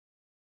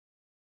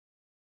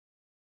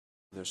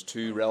There's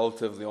two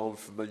relatively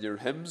unfamiliar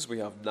hymns we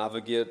have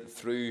navigated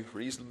through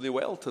reasonably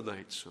well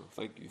tonight, so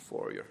thank you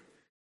for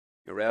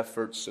your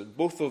efforts, and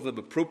both of them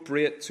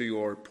appropriate to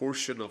your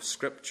portion of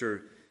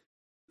Scripture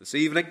this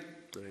evening.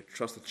 I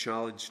trust a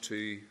challenge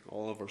to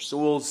all of our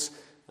souls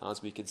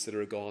as we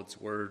consider God's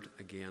Word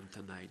again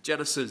tonight.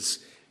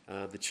 Genesis,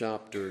 the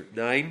chapter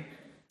 9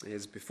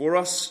 is before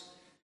us.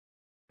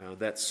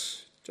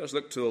 Let's just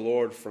look to the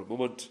Lord for a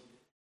moment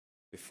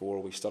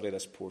before we study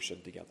this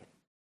portion together.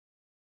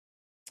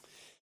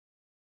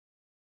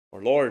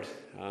 Our Lord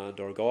and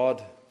our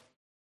God,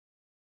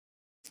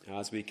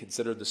 as we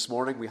considered this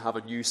morning, we have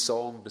a new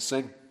song to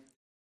sing.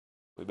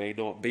 We may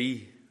not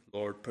be,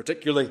 Lord,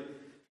 particularly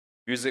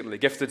musically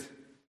gifted,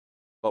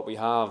 but we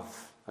have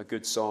a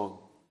good song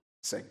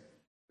to sing.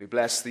 We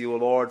bless Thee, O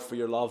Lord, for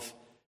your love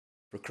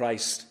for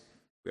Christ.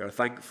 We are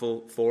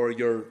thankful for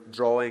your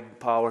drawing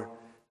power.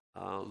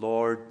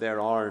 Lord, there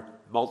are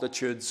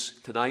multitudes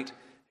tonight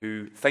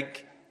who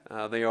think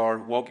they are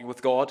walking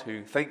with God,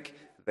 who think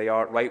they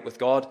are right with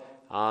God,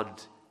 and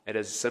it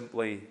is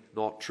simply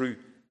not true.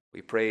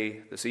 We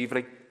pray this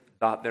evening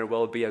that there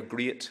will be a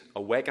great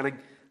awakening,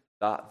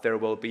 that there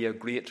will be a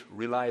great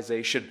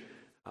realization,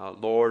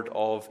 Lord,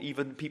 of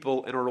even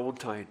people in our own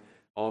town,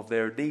 of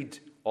their need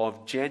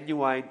of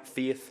genuine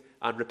faith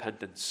and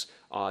repentance,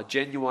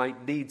 genuine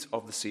needs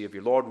of the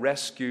Saviour. Lord,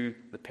 rescue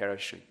the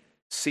perishing.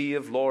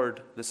 Save,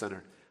 Lord, the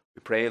sinner. We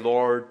pray,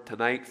 Lord,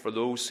 tonight for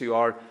those who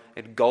are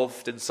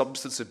engulfed in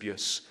substance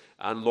abuse,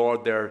 and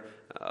Lord, their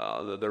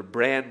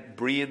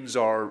brains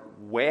are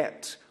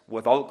wet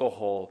with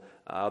alcohol.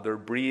 Their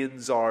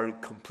brains are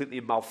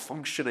completely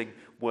malfunctioning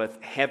with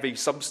heavy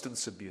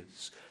substance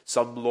abuse.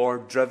 Some,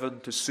 Lord, driven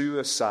to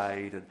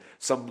suicide, and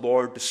some,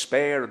 Lord,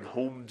 despair and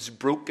homes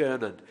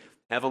broken. And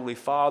Heavenly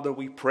Father,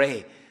 we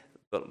pray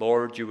that,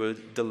 Lord, you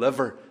would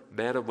deliver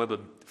men and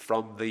women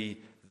from the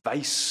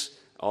vice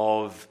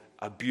of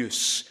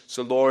abuse.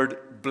 So,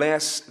 Lord,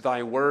 bless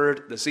thy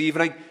word this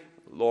evening.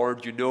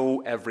 Lord, you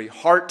know every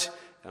heart,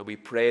 and we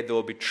pray there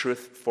will be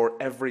truth for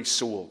every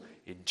soul.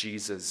 In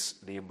Jesus'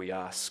 name we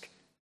ask.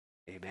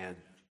 Amen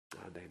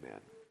and amen.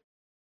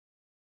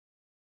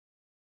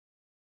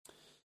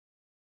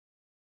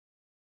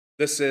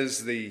 This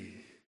is the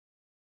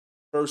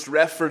first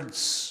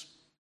reference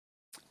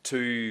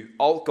to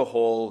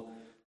alcohol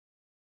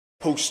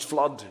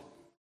post-flood.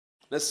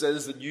 This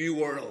is the new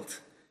world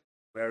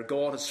where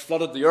God has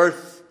flooded the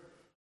earth.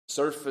 The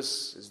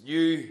surface is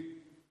new.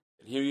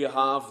 And here you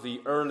have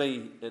the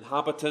early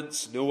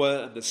inhabitants,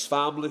 Noah and his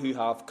family, who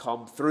have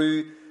come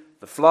through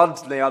the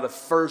flood. They are the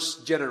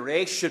first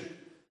generation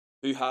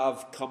who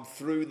have come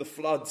through the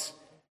flood.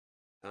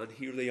 And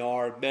here they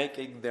are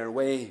making their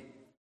way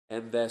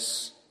in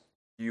this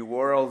new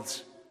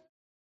world.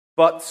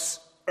 But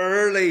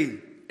early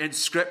in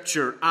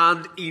Scripture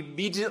and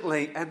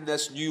immediately in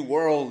this new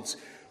world,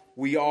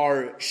 we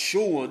are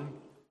shown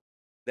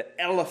the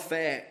ill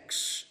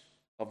effects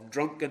of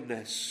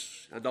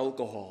drunkenness and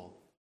alcohol.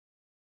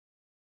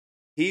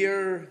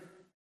 Here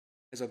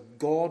is a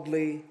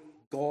godly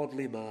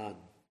man,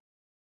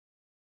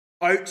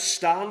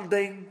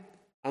 outstanding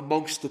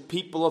amongst the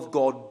people of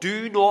God.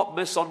 Do not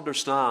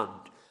misunderstand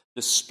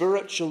the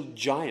spiritual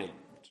giant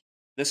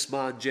this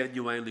man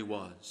genuinely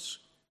was.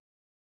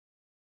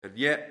 And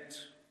yet,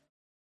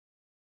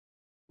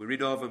 we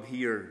read of him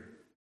here,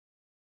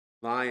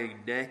 lying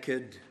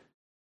naked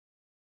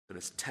in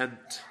his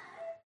tent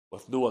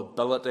with no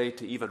ability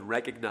to even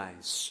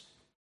recognize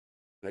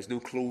there's no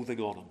clothing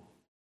on him.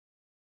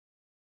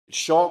 It's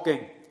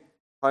shocking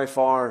how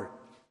far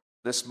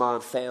this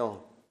man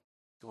fell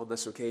on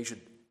this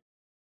occasion.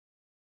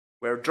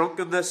 Where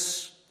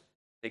drunkenness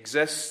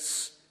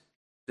exists,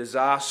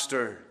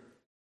 disaster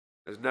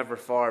is never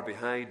far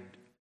behind.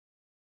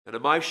 And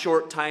in my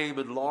short time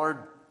in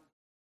Larne,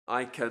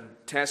 I can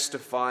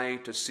testify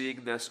to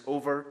seeing this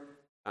over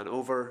and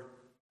over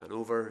and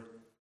over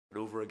and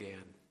over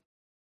again.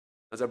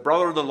 As a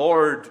brother in the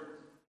Lord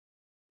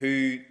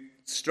who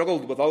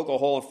struggled with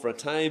alcohol for a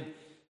time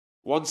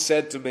once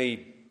said to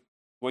me,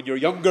 when you're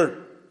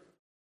younger,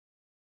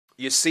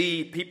 you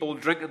see people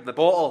drinking the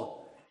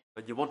bottle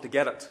and you want to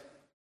get it.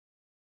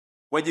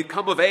 When you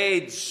come of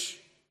age,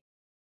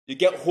 you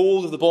get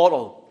hold of the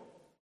bottle.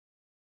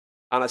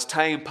 And as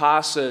time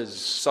passes,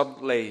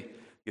 suddenly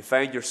you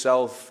find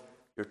yourself,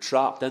 you're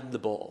trapped in the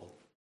bottle.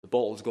 The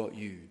bottle's got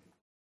you.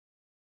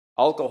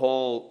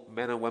 Alcohol,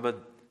 men and women,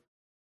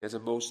 is a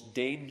most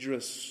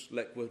dangerous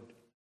liquid.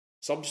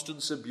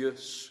 Substance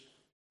abuse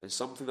is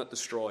something that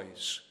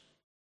destroys.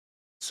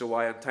 So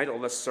I entitle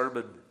this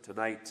sermon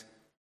tonight,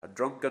 A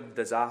Drunken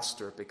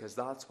Disaster, because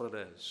that's what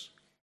it is.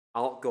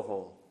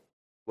 Alcohol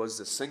was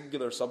the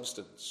singular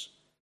substance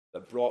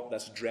that brought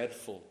this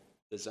dreadful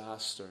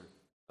disaster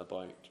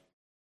about.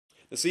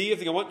 This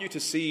evening, I want you to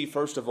see,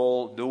 first of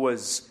all,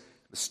 Noah's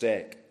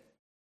mistake.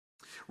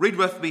 Read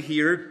with me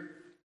here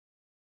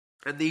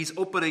in these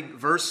opening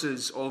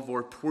verses of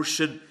our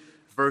portion,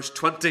 verse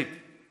 20.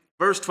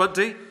 Verse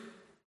 20,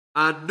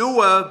 and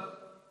Noah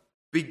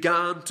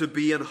began to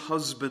be an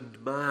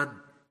husbandman.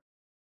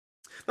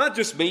 That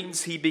just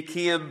means he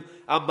became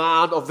a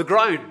man of the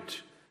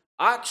ground.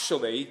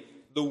 Actually,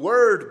 the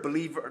word,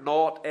 believe it or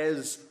not,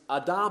 is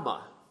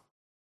Adama.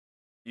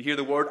 You hear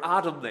the word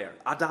Adam there,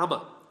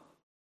 Adama.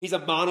 He's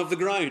a man of the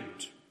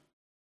ground.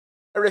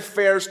 It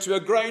refers to a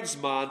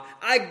groundsman.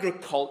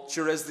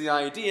 Agriculture is the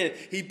idea.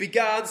 He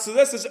began, so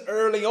this is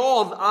early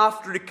on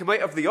after he came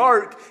out of the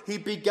ark, he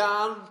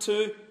began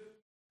to,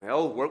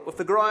 work with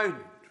the ground.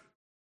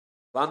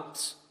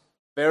 Plant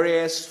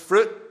various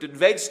fruit and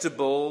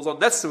vegetables. On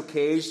this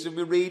occasion,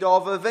 we read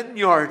of a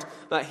vineyard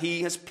that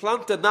he has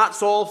planted.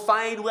 That's all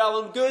fine,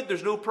 well and good.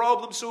 There's no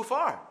problem so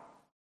far.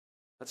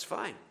 That's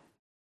fine.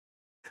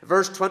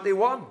 Verse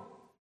 21,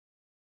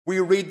 we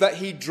read that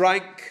he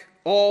drank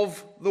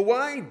of the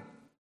wine.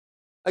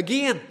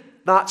 Again,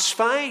 that's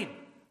fine.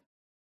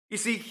 You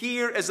see,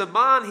 here is a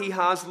man, he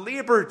has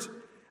laboured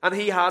and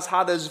he has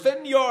had his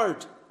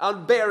vineyard.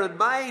 And bear in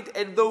mind,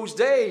 in those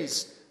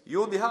days,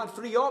 you only had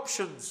three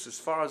options, as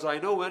far as I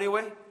know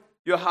anyway.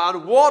 You had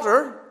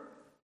water,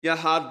 you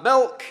had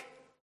milk,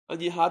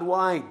 and you had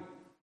wine.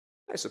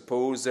 I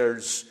suppose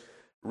there's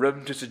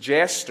room to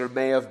suggest there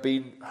may have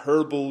been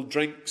herbal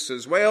drinks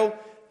as well.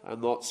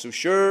 I'm not so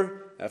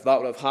sure if that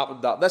would have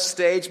happened at this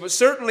stage, but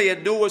certainly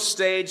in Noah's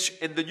stage,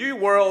 in the new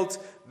world,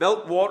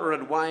 milk, water,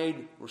 and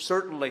wine were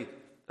certainly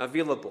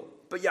available.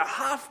 But you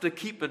have to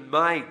keep in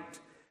mind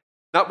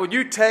that when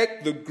you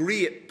take the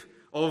grape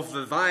of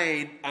the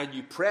vine and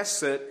you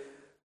press it,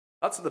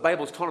 that's what the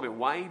Bible's talking about,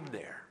 wine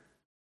there.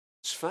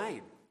 It's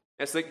fine.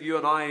 It's like you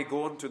and I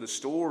going to the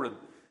store and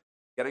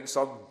getting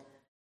some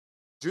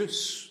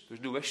juice.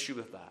 There's no issue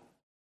with that.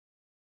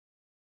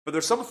 But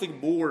there's something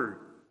more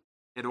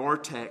in our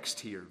text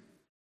here.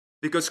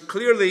 Because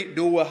clearly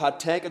Noah had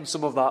taken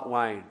some of that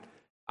wine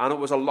and it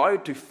was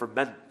allowed to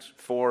ferment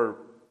for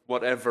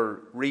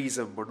whatever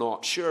reason, we're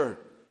not sure.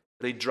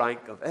 And he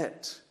drank of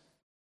it.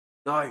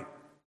 Now,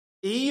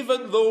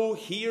 even though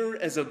here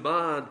is a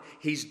man,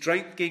 he's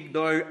drinking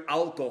now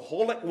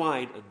alcoholic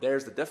wine, and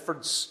there's the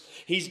difference.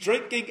 He's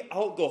drinking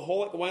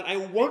alcoholic wine. I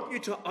want you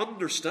to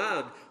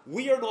understand,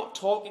 we are not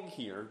talking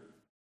here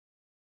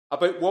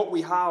about what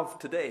we have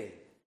today.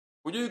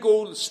 When you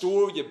go to the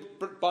store, you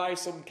buy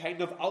some kind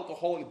of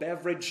alcoholic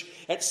beverage.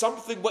 It's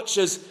something which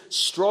is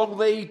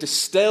strongly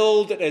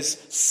distilled. It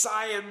is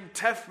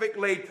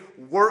scientifically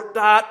worked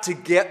at to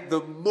get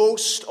the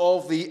most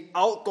of the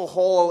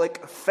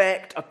alcoholic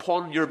effect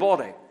upon your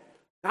body.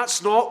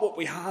 That's not what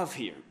we have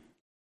here.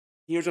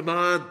 Here's a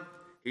man.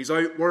 He's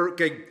out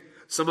working.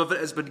 Some of it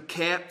has been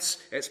kept.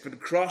 It's been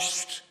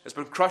crushed. It's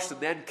been crushed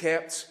and then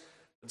kept.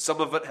 And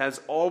some of it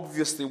has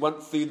obviously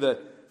went through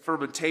the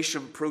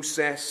fermentation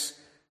process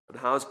and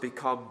has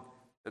become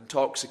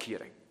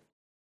intoxicating.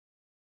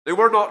 They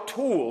were not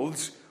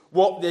told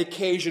what the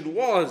occasion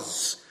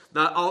was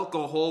that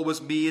alcohol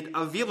was made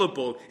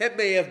available. It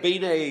may have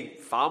been a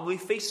family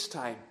feast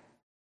time.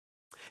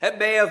 It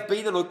may have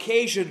been an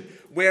occasion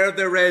where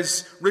there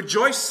is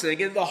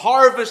rejoicing and the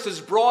harvest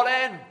is brought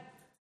in.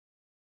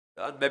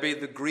 And maybe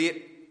the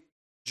grape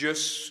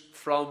juice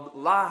from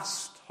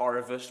last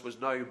harvest was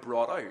now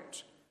brought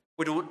out.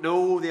 We don't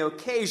know the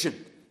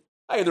occasion.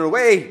 Either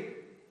way,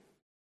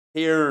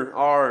 Here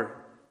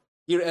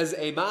is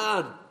a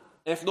man,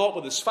 if not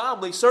with his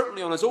family,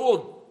 certainly on his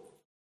own.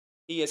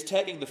 He is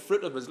taking the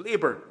fruit of his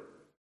labour,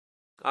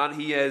 and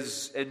he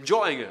is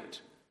enjoying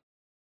it.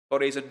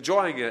 But he's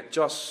enjoying it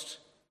just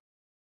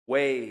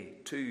way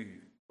too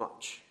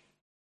much.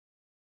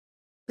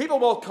 People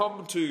will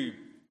come to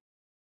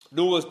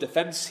Noah's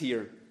defence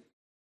here.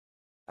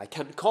 I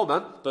can't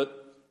comment,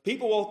 but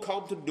people will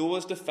come to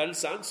Noah's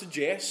defence and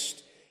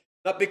suggest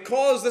that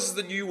because this is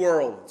the new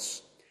world,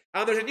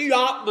 and there's a new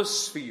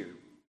atmosphere,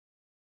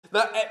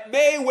 that it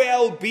may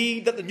well be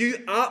that the new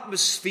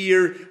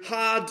atmosphere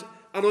had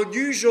an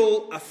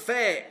unusual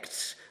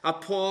effect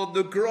upon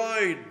the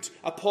ground,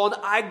 upon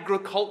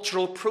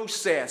agricultural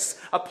process,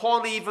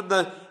 upon even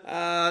the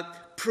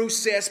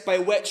process by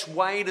which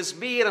wine is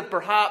made, and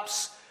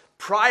perhaps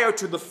prior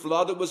to the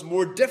flood it was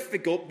more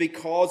difficult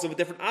because of a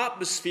different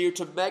atmosphere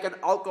to make an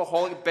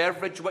alcoholic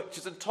beverage which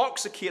is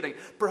intoxicating.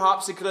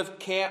 Perhaps they could have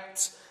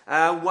kept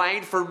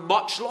wine for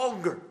much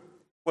longer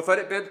without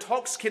it being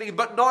intoxicating.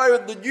 But now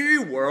in the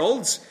new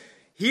world,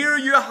 here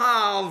you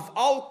have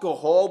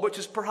alcohol which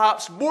is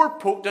perhaps more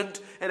potent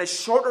in a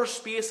shorter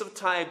space of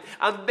time.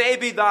 And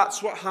maybe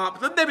that's what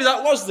happened. And maybe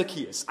that was the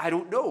case. I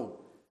don't know.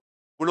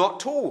 We're not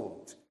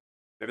told.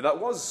 Maybe that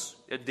was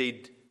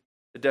indeed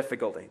the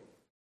difficulty.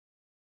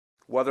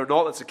 Whether or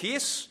not that's the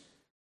case,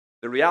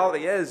 the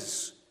reality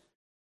is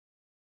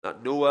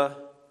that Noah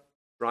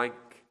drank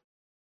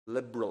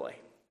liberally.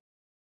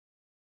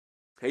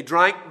 He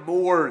drank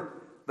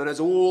more than his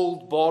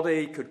old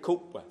body could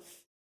cope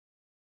with.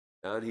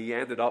 And he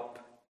ended up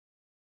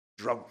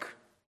drunk.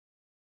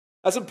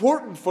 It's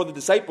important for the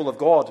disciple of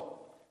God,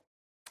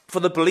 for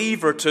the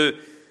believer, to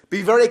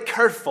be very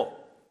careful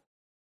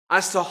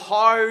as to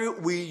how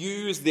we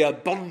use the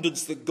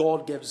abundance that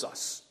God gives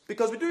us.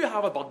 Because we do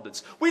have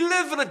abundance. We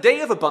live in a day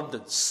of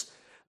abundance.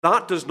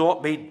 That does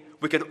not mean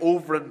we can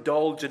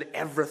overindulge in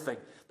everything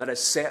that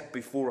is set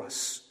before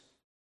us.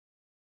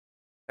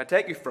 I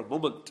take you for a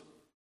moment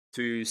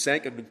to 2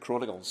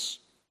 Chronicles.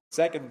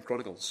 2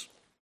 Chronicles.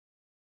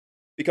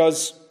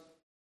 Because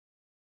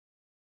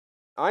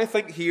I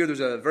think here there's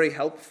a very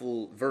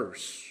helpful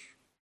verse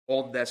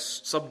on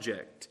this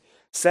subject.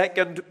 2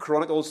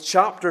 Chronicles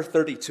chapter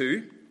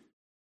 32.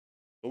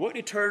 I want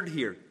you to turn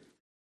here.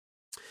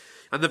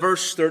 And the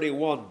verse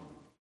 31.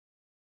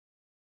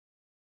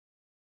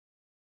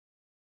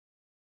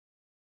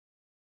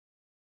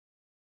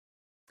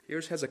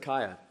 Here's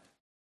Hezekiah.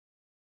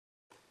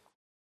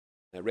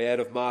 I read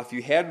of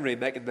Matthew Henry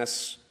making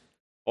this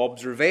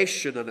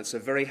observation, and it's a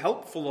very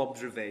helpful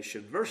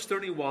observation. Verse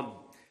 31,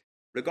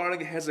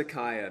 regarding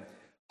Hezekiah.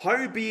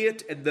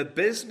 Howbeit in the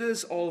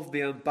business of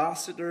the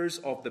ambassadors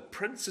of the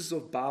princes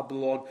of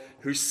Babylon,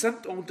 who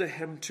sent unto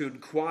him to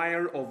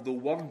inquire of the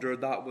wonder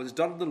that was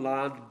done in the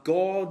land,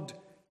 God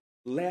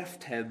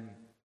left him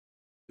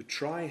to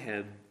try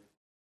him,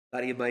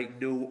 that he might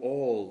know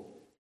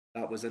all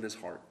that was in his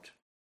heart.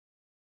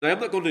 Now, I'm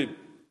not going to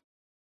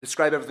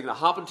describe everything that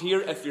happened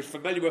here. If you're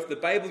familiar with the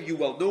Bible, you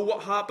will know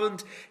what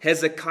happened.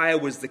 Hezekiah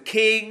was the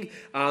king,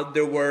 and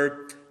there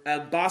were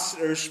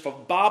ambassadors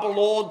from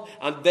Babylon,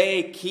 and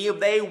they came.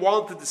 They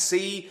wanted to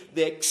see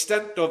the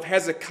extent of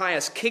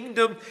Hezekiah's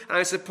kingdom, and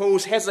I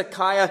suppose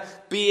Hezekiah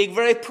being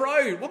very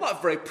proud, well,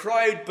 not very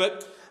proud,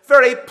 but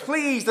very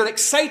pleased and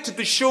excited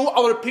to show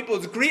other people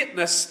his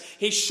greatness,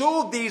 he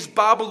showed these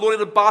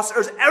Babylonian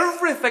ambassadors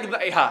everything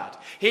that he had.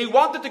 He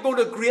wanted to go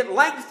to great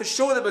length to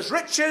show them his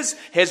riches,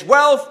 his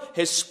wealth,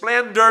 his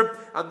splendor,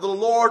 and the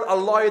Lord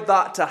allowed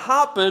that to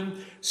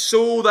happen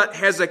so that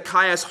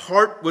Hezekiah's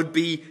heart would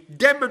be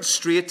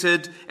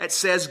demonstrated. It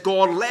says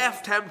God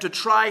left him to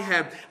try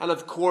him. And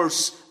of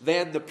course,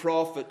 then the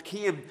prophet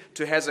came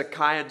to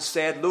Hezekiah and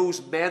said,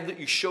 those men that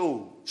you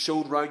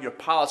showed round your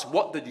palace,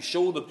 what did you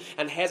show them?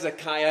 And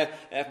Hezekiah,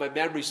 if my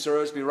memory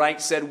serves me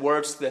right, said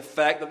words to the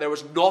effect that there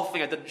was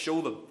nothing I didn't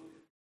show them.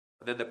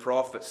 And then the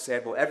prophet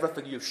said, well,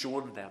 everything you've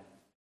shown them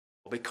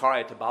will be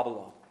carried to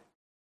Babylon.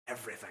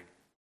 Everything.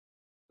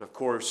 And of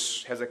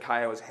course,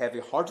 Hezekiah was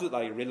heavy-hearted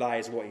that he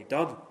realized what he'd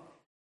done.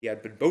 He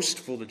had been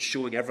boastful in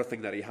showing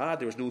everything that he had.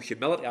 There was no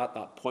humility at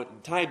that point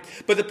in time.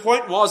 But the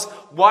point was,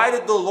 why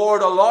did the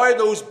Lord allow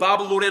those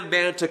Babylonian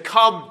men to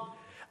come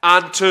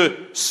and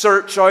to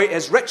search out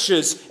his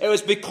riches? It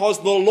was because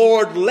the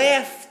Lord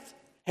left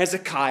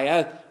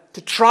Hezekiah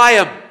to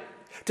try him,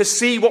 to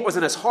see what was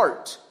in his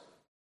heart.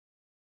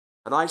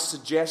 And I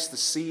suggest the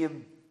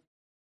same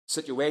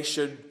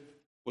situation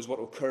was what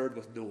occurred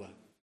with Noah.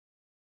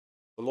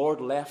 The Lord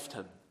left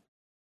him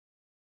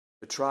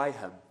to try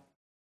him,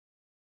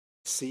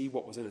 to see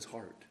what was in his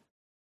heart.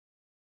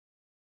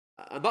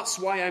 And that's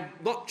why I'm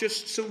not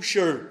just so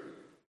sure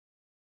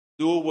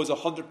Noah was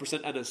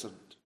 100%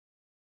 innocent.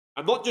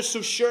 I'm not just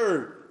so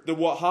sure that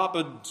what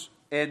happened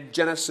in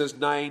Genesis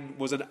 9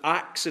 was an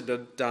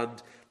accident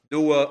and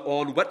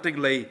Noah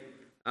unwittingly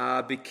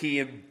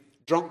became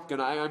drunk,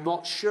 and I'm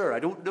not sure. I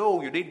don't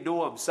know. You need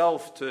Noah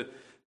himself to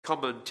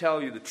come and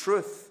tell you the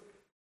truth.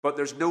 But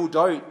there's no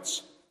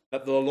doubt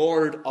that the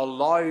Lord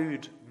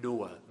allowed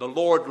Noah, the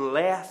Lord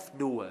left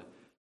Noah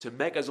to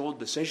make his own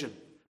decision.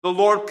 The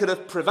Lord could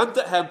have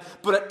prevented him,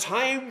 but at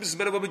times,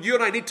 men and women, you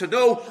and I need to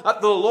know that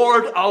the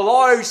Lord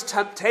allows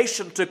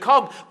temptation to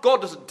come.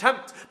 God doesn't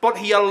tempt, but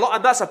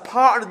and that's a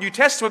part in the New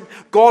Testament.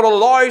 God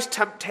allows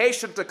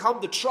temptation to come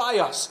to try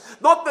us.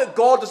 Not that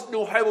God doesn't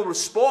know how we'll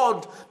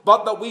respond,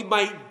 but that we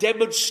might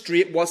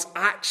demonstrate what's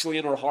actually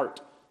in our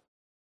heart.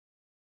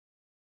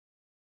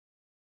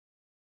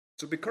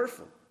 So be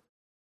careful.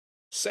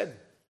 Sin.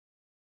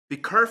 Be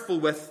careful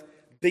with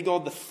being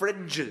on the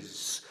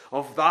fringes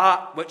of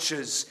that which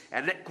is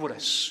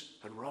iniquitous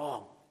and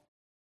wrong.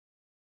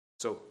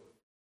 So,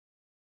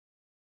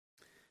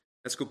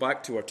 let's go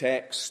back to our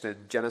text in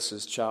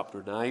Genesis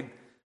chapter 9.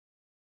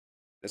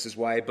 This is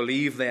why I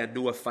believe then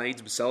Noah finds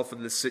himself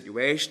in this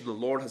situation. The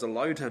Lord has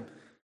allowed him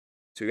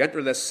to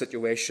enter this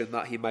situation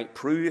that he might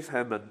prove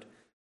him, and,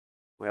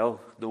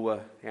 well,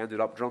 Noah ended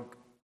up drunk.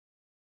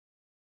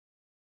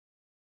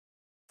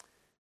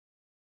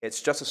 It's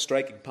just a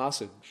striking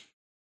passage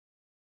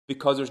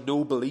because there's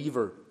no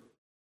believer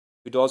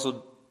who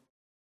doesn't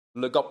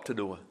look up to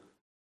Noah.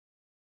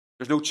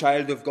 There's no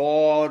child of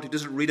God who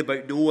doesn't read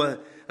about Noah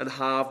and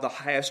have the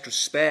highest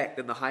respect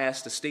and the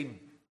highest esteem.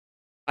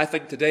 I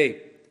think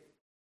today,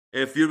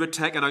 if you were to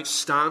take an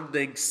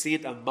outstanding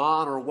saint, a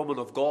man or woman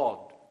of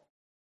God,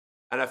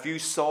 and if you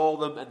saw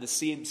them in the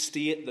same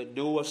state that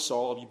Noah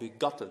saw them, you'd be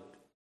gutted.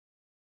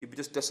 You'd be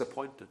just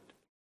disappointed.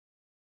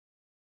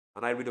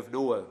 And I read of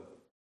Noah.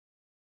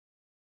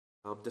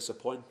 I'm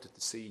disappointed to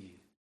see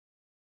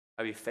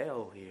how he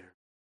fell here.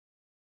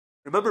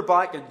 Remember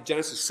back in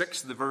Genesis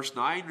 6 and the verse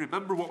 9,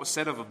 remember what was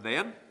said of him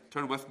then?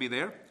 Turn with me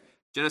there.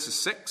 Genesis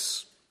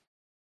 6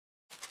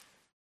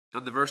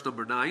 and the verse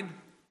number 9.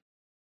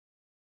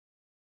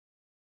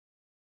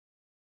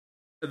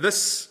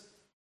 This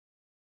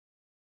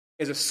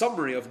is a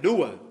summary of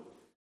Noah.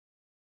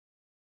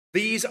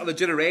 These are the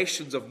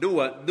generations of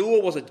Noah. Noah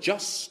was a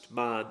just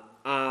man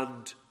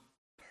and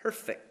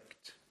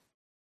perfect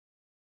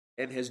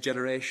in his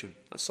generation.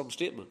 That's some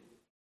statement.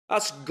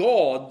 That's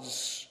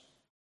God's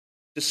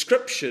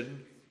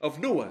description of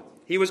Noah.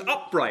 He was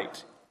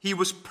upright. He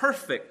was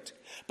perfect.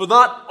 But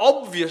that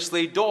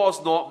obviously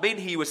does not mean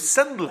he was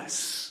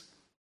sinless.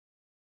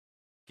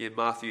 Again,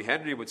 Matthew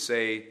Henry would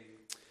say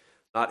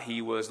that he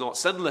was not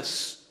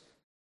sinless,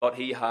 but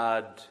he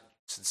had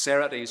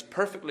sincerity. He's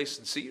perfectly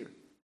sincere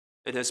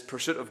in his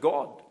pursuit of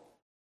God,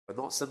 but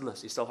not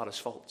sinless. He still had his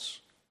faults.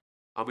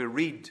 And we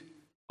read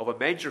of a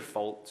major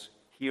fault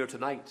here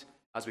tonight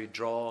as we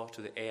draw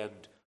to the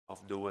end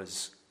of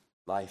Noah's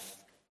life.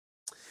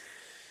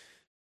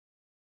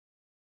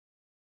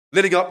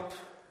 Leading up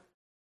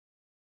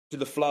to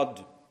the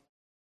flood,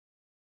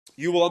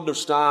 you will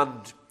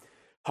understand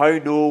how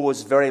Noah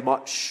was very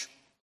much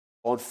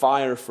on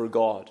fire for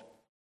God.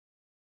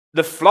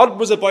 The flood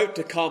was about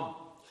to come,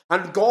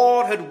 and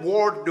God had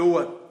warned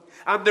Noah.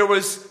 And there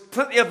was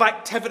plenty of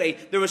activity.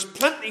 There was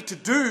plenty to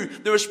do.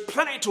 There was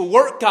plenty to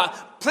work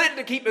at. Plenty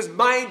to keep his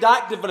mind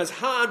active and his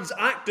hands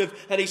active.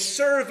 And he's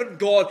serving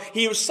God.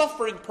 He was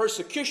suffering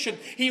persecution.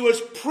 He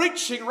was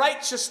preaching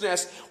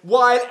righteousness.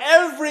 While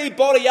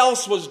everybody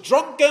else was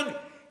drunken,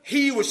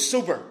 he was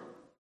sober.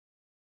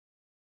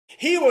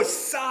 He was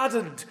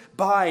saddened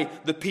by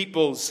the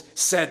people's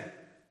sin.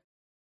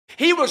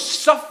 He was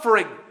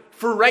suffering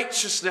for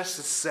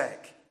righteousness'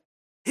 sake.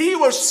 He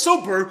was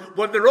sober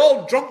when they're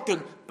all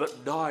drunken,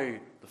 but now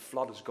the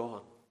flood is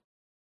gone.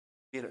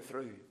 Made it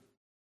through.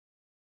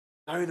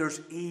 Now there's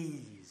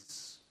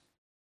ease.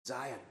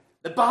 Zion.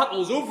 The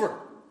battle's over.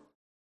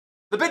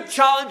 The big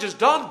challenge is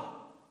done.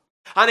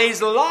 And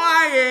he's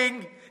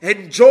lying,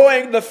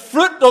 enjoying the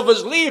fruit of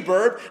his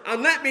labor.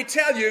 And let me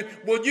tell you,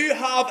 when you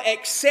have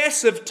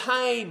excessive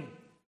time,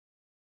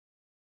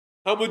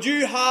 and when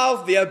you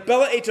have the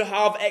ability to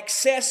have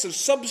excessive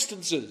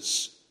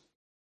substances,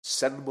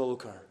 sin will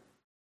occur.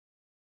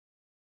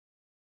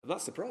 And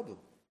that's the problem.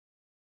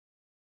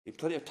 He had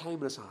plenty of time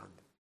in his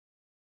hand.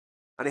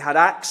 And he had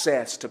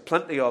access to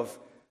plenty of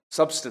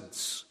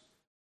substance.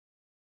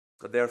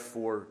 And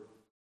therefore,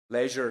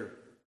 leisure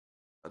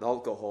and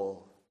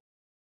alcohol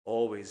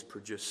always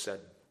produce sin.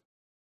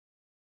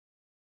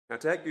 I'll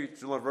take you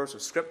to another verse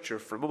of Scripture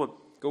for a moment.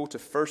 Go to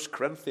 1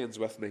 Corinthians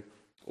with me,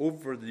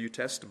 over in the New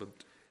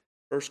Testament.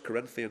 1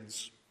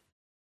 Corinthians,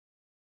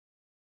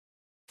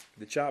 in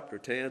the chapter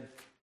 10.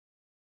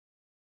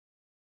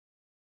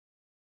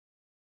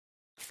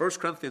 1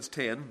 Corinthians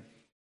 10.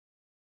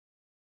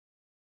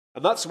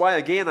 And that's why,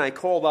 again, I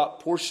call that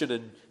portion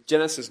in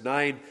Genesis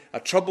 9 a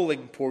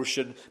troubling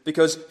portion,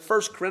 because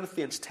 1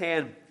 Corinthians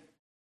 10,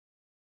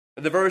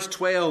 in the verse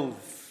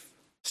 12,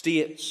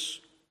 states,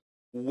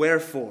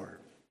 "Wherefore,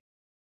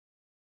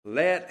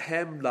 let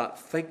him that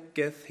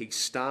thinketh he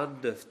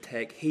standeth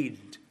take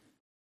heed,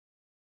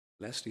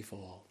 lest he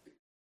fall."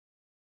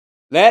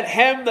 Let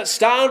him that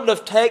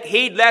standeth take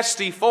heed, lest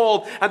he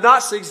fall. And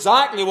that's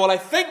exactly what I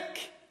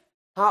think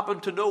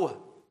happened to Noah.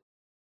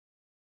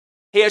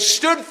 He has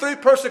stood through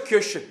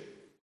persecution.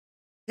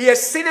 He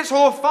has seen his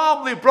whole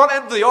family brought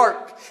into the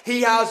ark.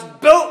 He has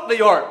built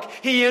the ark.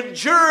 He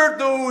endured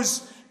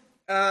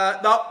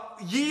that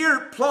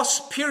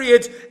year-plus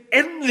period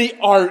in the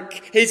ark.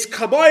 He's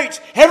come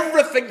out.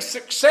 Everything's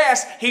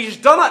success. He's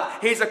done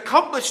it. He's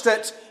accomplished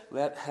it.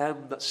 Let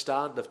him that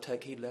standeth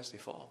take heed lest he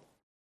fall.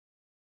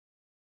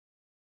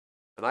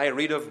 And I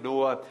read of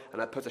Noah,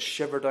 and it puts a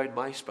shiver down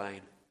my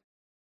spine.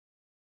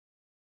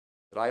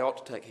 That I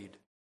ought to take heed,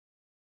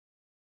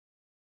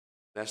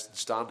 lest in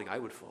standing I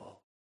would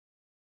fall.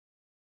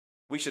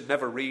 We should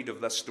never read of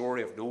this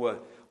story of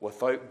Noah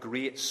without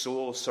great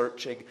soul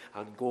searching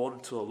and going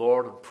to the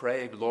Lord and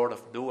praying, "Lord,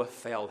 if Noah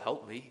fell,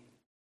 help me."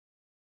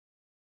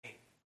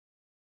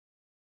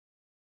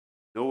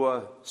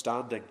 Noah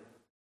standing,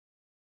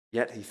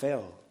 yet he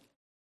fell.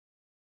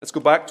 Let's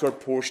go back to our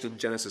portion in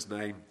Genesis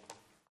 9.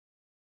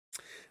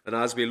 And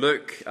as we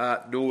look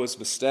at Noah's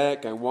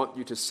mistake, I want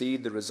you to see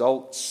the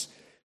results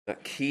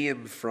that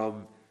came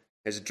from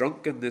his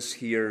drunkenness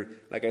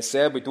here. Like I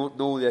said, we don't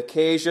know the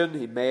occasion.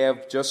 He may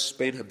have just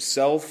been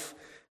himself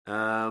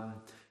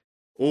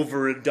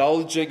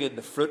overindulging in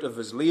the fruit of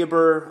his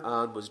labor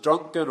and was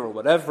drunken or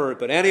whatever.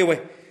 But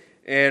anyway,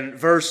 in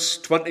verse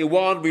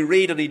 21 we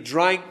read, "And he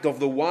drank of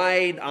the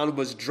wine and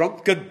was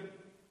drunken."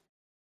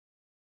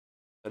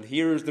 And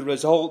here's the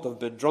result of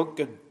being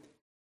drunken.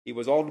 He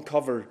was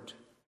uncovered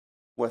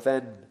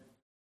within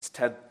his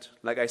tent.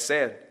 Like I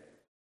said,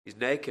 he's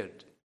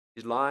naked.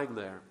 He's lying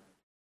there,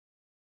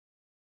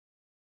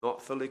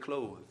 not fully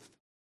clothed.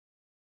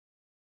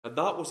 And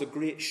that was a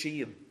great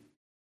shame.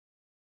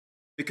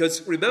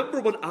 Because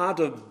remember when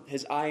Adam,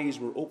 his eyes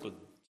were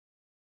opened,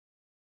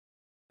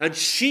 and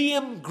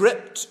shame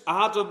gripped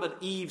Adam and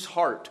Eve's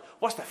heart.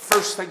 What's the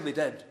first thing they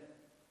did?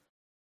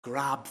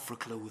 Grabbed for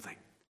clothing.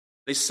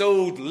 They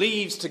sewed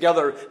leaves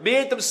together,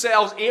 made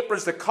themselves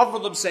aprons to cover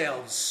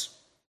themselves.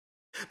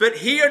 But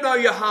here now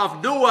you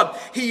have Noah.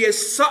 He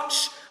is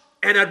such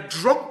in a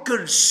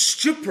drunken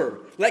stupor,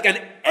 like an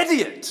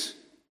idiot.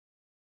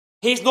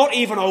 He's not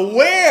even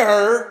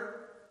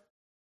aware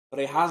that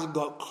he hasn't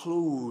got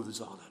clothes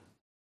on him.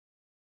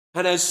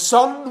 And his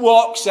son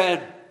walks in.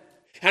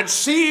 and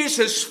sees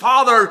his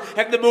father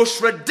in the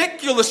most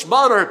ridiculous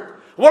manner.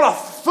 What a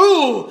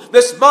fool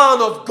this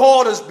man of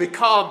God has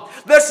become.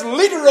 This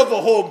leader of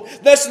a home,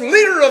 this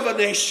leader of a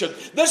nation,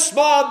 this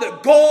man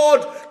that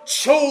God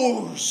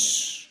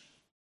chose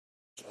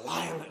to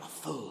lie like a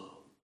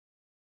fool.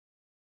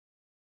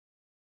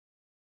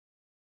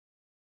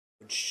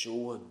 And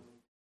showing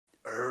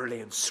early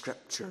in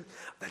Scripture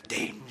the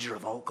danger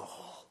of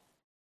alcohol.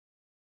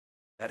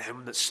 Let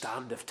him that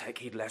standeth take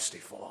heed lest he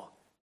fall.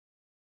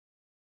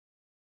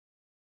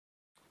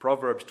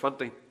 Proverbs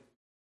 20.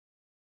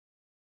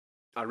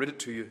 I read it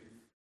to you.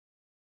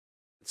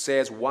 It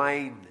says,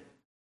 wine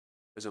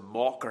is a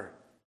mocker,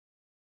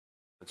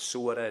 and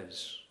so it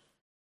is.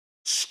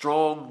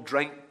 Strong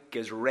drink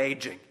is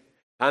raging,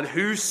 and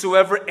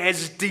whosoever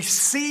is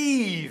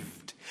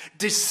deceived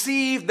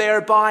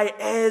thereby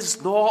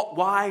is not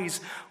wise.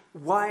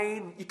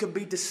 Wine, you can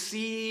be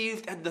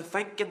deceived into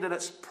thinking that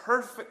it's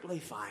perfectly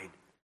fine.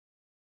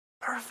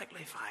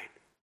 Perfectly fine.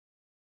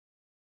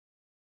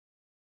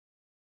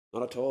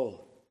 Not at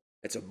all.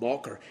 It's a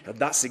mocker. And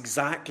that's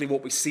exactly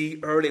what we see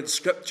early in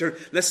Scripture.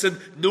 Listen,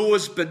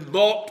 Noah's been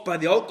mocked by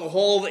the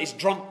alcohol that he's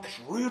drunk. It's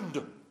ruined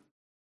him.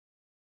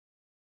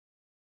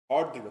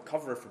 Hard to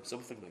recover from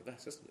something like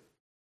this, isn't it?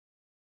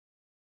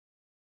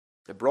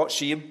 It brought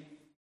shame.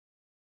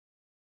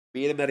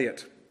 Made him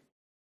idiot.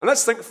 And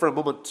let's think for a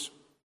moment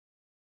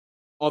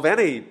of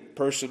any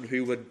person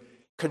who would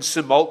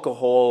consume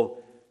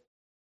alcohol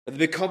and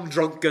become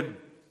drunken.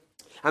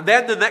 And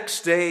then the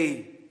next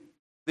day,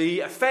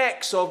 the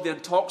effects of the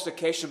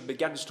intoxication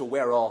begins to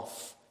wear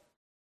off.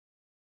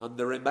 And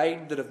they're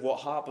reminded of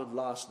what happened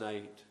last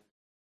night.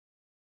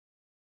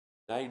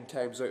 9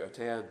 times out of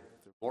 10,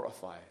 they're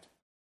mortified.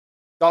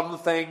 Done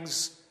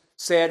things,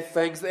 said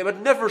things they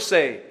would never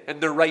say in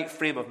their right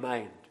frame of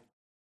mind.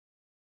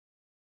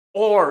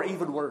 Or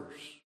even worse.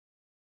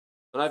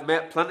 And I've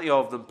met plenty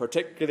of them,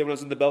 particularly when I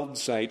was in the building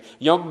site.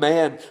 Young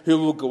men who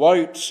will go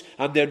out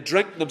and they're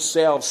drinking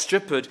themselves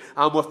stupid.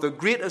 And with the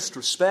greatest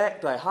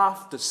respect, I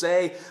have to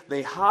say,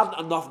 they hadn't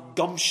enough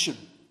gumption,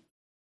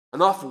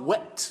 enough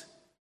wit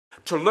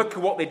to look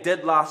at what they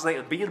did last night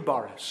and be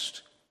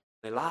embarrassed.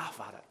 They laugh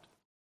at it.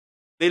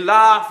 They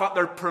laugh at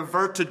their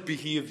perverted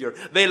behaviour.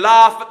 They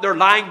laugh at their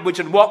language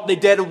and what they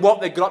did and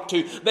what they got up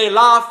to. They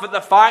laugh at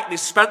the fact they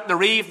spent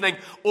their evening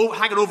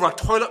hanging over a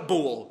toilet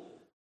bowl,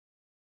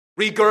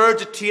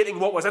 regurgitating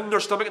what was in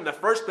their stomach in the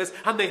first place,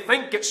 and they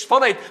think it's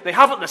funny. They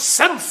haven't the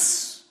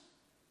sense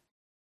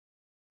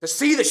to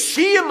see the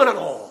shame in it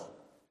all.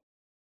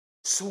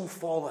 So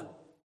fallen,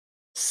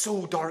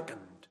 so darkened.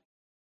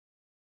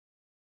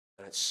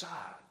 And it's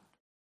sad.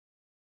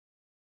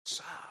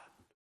 Sad.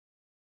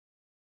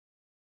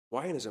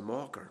 Wine is a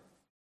mocker.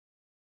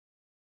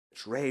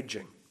 It's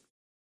raging.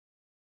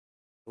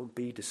 Don't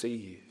be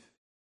deceived.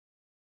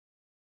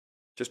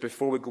 Just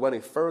before we go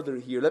any further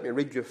here, let me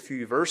read you a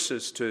few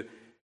verses to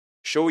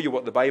show you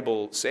what the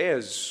Bible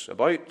says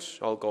about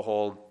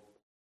alcohol.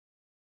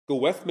 Go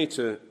with me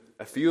to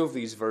a few of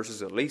these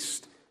verses at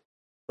least.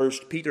 1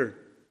 Peter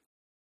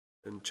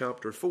in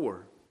chapter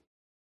 4.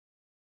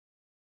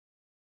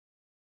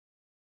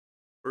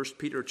 1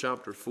 Peter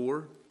chapter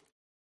 4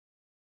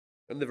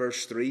 and the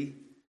verse 3.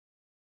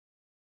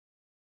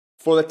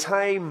 For the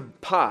time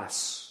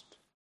past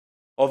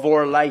of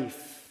our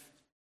life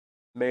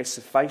may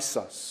suffice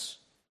us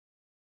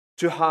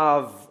to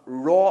have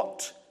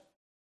wrought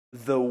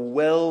the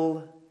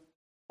will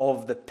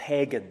of the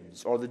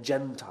pagans or the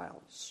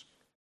Gentiles.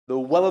 The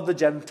will of the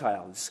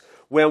Gentiles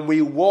when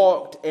we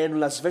walked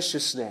in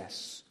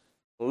lasciviousness,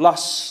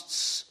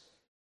 lusts,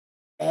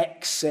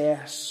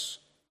 excess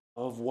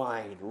of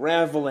wine,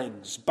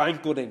 revellings,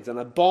 banquetings, and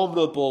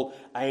abominable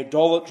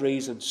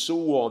idolatries, and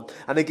so on.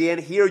 And again,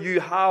 here you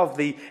have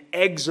the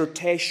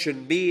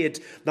exhortation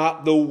made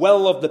that the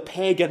will of the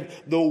pagan,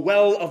 the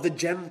will of the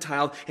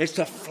Gentile, is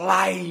to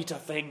fly to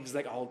things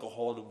like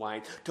alcohol and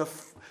wine,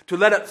 to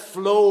let it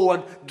flow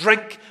and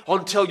drink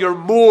until you're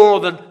more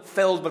than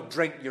filled with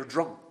drink, you're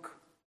drunk.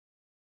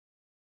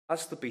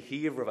 That's the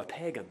behaviour of a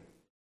pagan,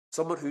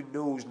 someone who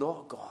knows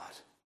not God.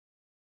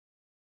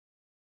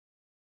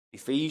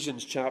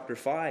 Ephesians chapter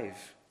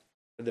 5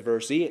 and the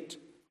verse 8,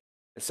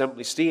 it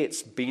simply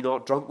states, be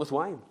not drunk with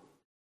wine,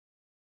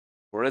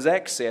 whereas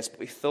excess, but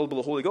be filled with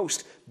the Holy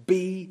Ghost.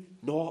 Be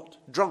not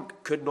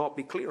drunk. Could not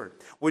be clearer.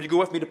 Would you go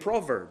with me to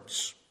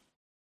Proverbs?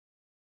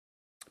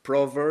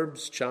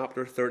 Proverbs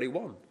chapter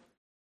 31.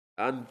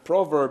 And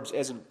Proverbs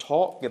isn't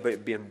talking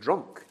about being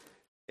drunk.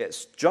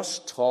 It's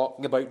just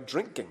talking about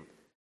drinking.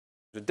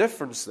 There's a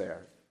difference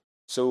there.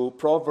 So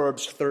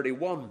Proverbs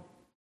 31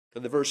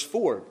 and the verse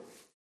 4.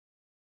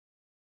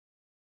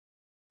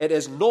 It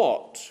is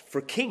not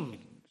for kings,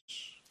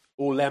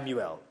 O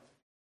Lemuel.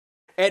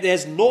 It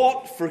is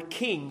not for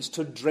kings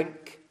to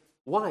drink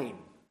wine.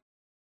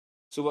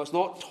 So it's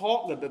not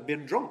talking about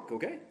being drunk,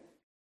 okay?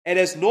 It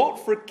is not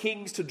for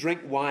kings to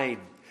drink wine,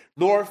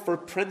 nor for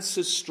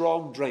princes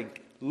strong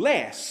drink,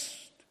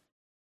 lest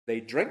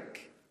they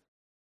drink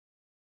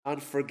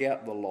and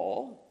forget the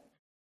law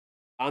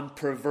and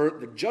pervert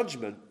the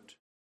judgment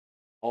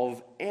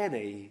of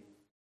any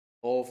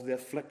of the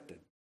afflicted.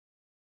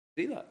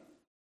 See that?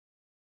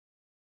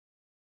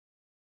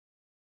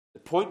 The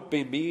point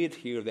being made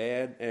here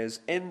then is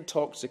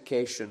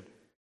intoxication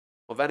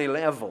of any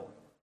level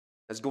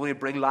is going to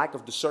bring lack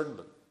of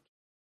discernment.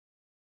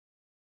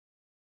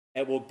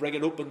 It will bring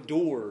an open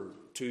door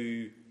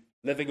to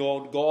living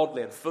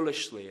ungodly and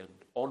foolishly and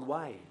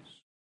unwise.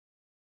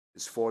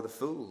 It's for the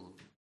fool.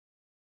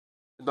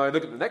 Now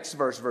look at the next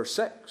verse, verse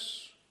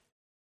 6.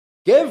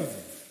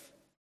 Give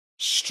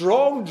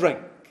strong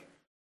drink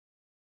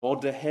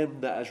unto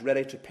him that is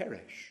ready to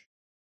perish,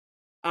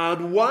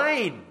 and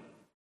wine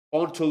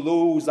unto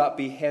those that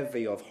be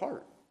heavy of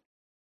heart.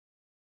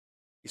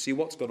 You see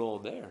what's going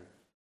on there?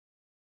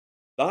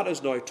 That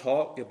is now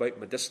talking about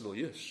medicinal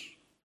use.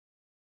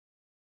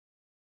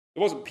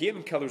 There wasn't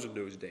painkillers in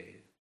those days.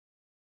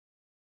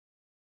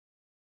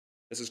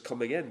 This is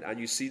coming in, and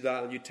you see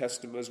that in the New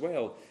Testament as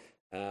well.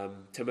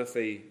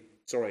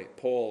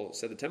 Paul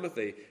said to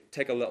Timothy,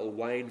 take a little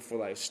wine for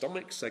thy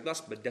stomach's sake.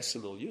 That's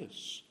medicinal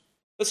use.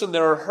 Listen,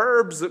 there are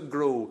herbs that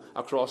grow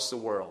across the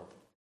world,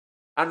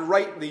 and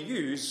rightly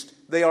used,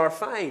 they are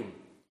fine.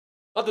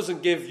 That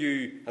doesn't give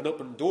you an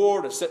open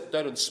door to sit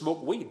down and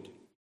smoke weed.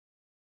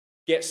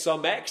 Get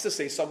some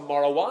ecstasy, some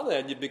marijuana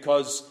in you,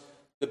 because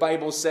the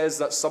Bible says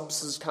that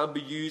substances can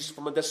be used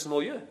for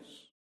medicinal use.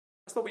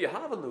 That's not what you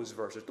have in those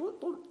verses.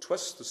 Don't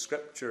twist the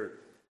Scripture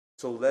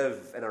to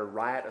live in a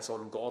riotous,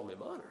 ungodly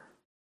manner.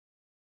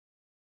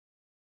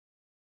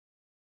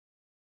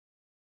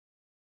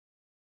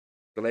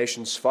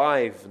 Galatians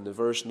 5, in the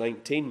verse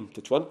 19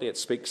 to 20, it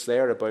speaks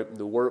there about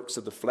the works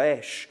of the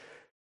flesh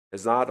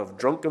is that of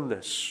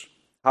drunkenness.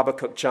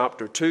 Habakkuk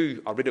chapter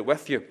 2, I'll read it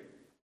with you.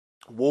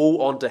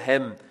 Woe unto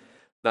him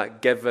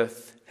that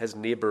giveth his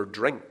neighbour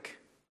drink,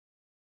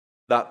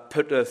 that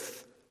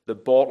putteth the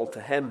bottle to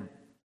him,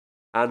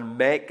 and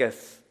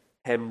maketh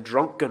him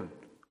drunken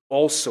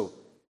also,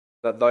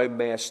 that thou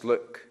mayest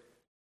look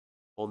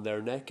on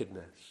their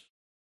nakedness.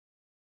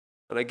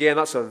 And again,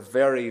 that's a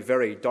very,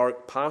 very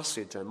dark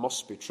passage, and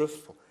must be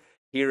truthful.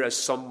 Here is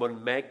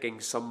someone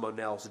making someone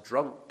else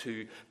drunk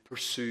to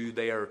pursue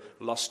their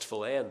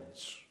lustful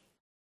ends.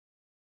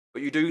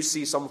 But you do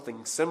see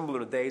something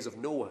similar in the days of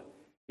Noah.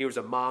 Here was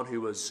a man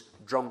who was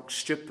drunk,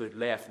 stupid,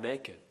 left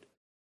naked.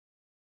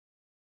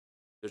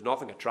 There's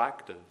nothing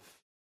attractive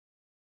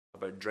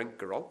about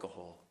drink or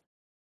alcohol.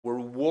 We're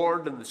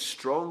warned in the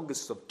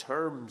strongest of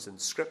terms in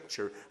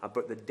Scripture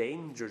about the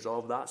dangers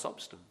of that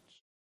substance.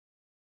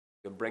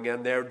 You can bring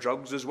in there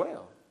drugs as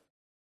well.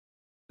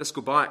 Let's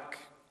go back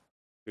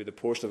through the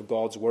portion of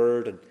God's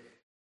Word, and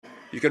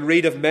you can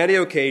read of many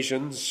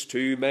occasions,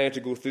 too many to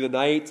go through the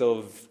night,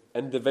 of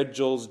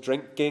individuals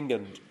drinking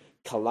and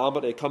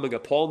calamity coming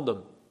upon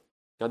them,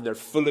 and their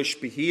foolish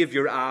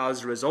behaviour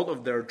as a result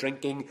of their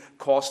drinking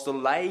cost the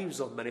lives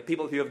of many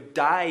people who have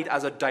died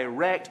as a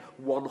direct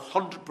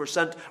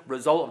 100%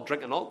 result of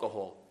drinking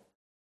alcohol.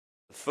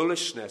 The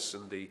foolishness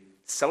and the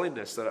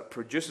silliness that it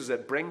produces,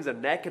 it brings the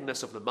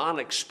nakedness of the man,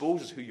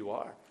 exposes who you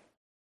are.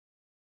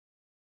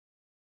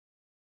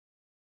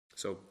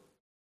 So,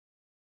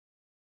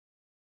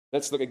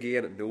 let's look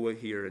again at Noah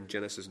here in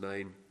Genesis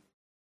 9.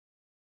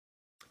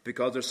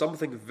 Because there's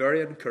something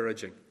very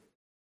encouraging,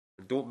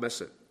 and don't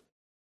miss it.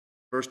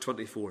 Verse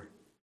 24.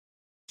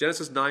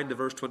 Genesis 9 to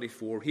verse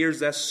 24. Here's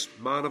this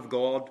man of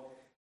God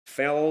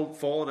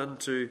fallen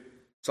into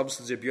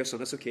substance abuse on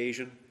this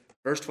occasion.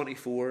 Verse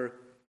 24.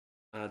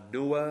 And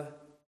Noah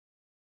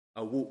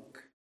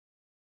awoke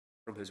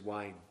from his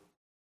wine.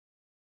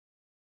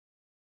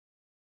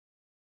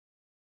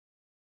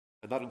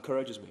 And that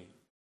encourages me.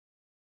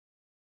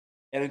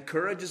 It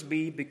encourages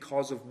me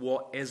because of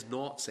what is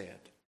not said.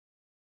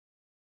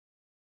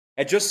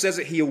 It just says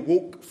that he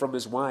awoke from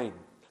his wine.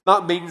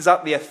 That means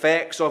that the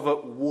effects of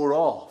it wore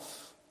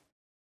off.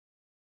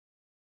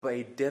 But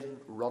he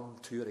didn't run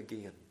to it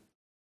again.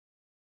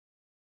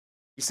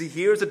 You see,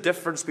 here's the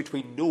difference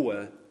between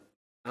Noah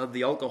and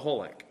the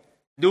alcoholic.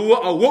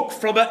 Noah awoke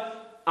from it,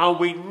 and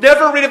we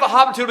never read of it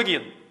happen to him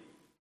again.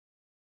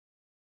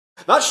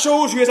 That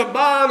shows you he's a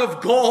man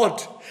of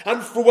God.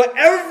 And for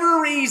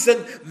whatever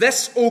reason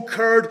this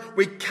occurred,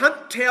 we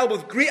can't tell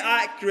with great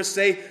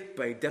accuracy,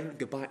 but he didn't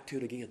go back to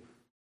it again.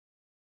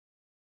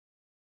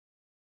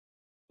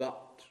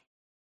 But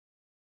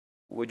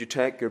would you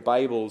take your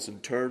Bibles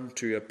and turn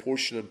to a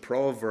portion in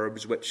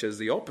Proverbs which is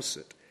the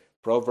opposite?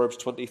 Proverbs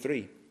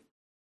 23.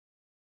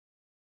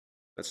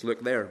 Let's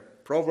look there.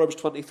 Proverbs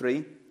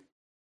 23.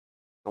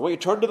 I want you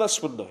to turn to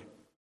this one now.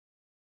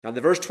 And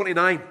the verse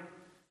 29.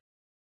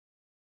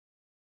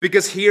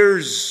 Because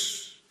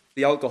here's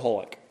the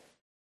alcoholic.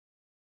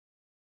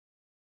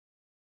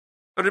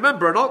 And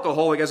remember, an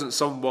alcoholic isn't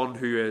someone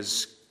who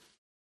is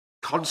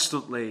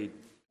constantly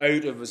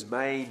out of his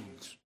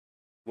mind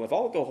with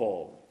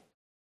alcohol.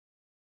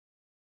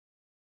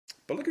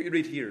 But look what you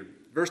read here.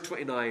 Verse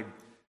 29.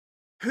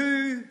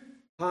 Who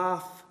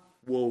hath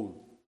woe?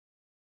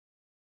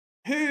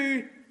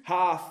 Who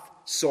hath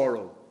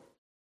sorrow?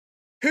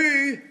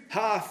 Who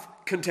hath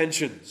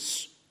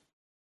contentions?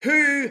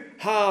 Who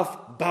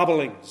hath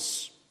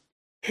babblings?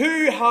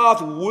 Who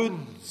hath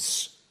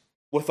wounds?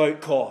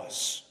 without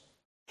cause?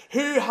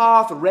 Who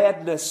hath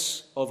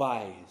redness of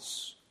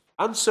eyes?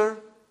 Answer,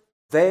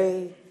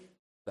 they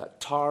that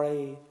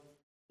tarry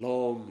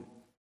long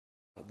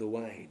at the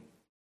wine.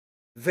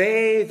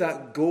 They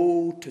that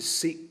go to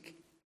seek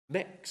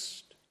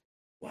mixed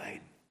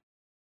wine.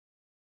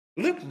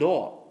 Look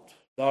not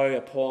thou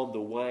upon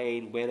the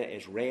wine when it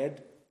is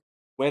red,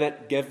 when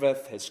it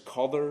giveth his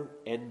colour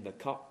in the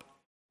cup,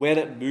 when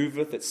it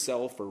moveth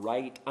itself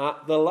aright.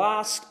 At the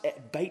last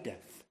it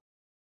biteth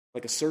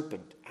like a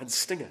serpent, and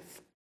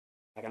stingeth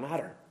like an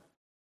adder.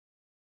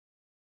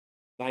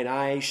 Thine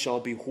eyes shall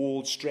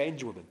behold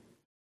strange women,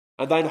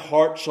 and thine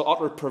heart shall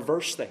utter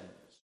perverse things.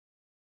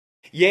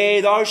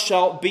 Yea, thou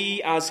shalt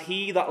be as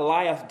he that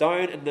lieth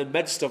down in the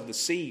midst of the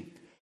sea,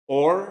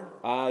 or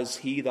as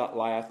he that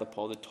lieth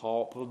upon the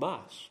top of a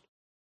mast.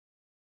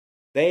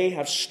 They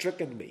have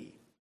stricken me,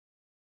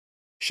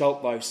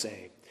 shalt thou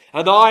say,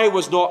 and I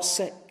was not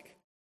sick.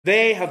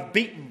 They have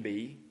beaten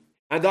me,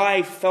 and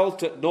I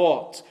felt it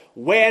not.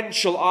 When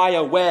shall I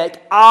awake?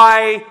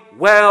 I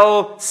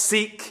will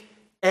seek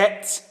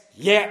it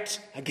yet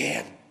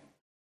again.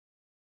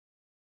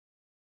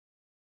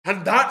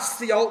 And that's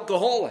the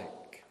alcoholic.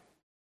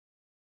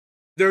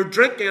 They're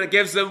drinking, and it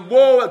gives them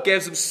woe, it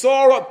gives them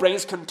sorrow, it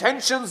brings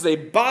contentions. They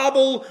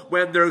babble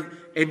when they're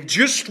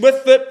induced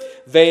with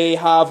it. They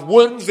have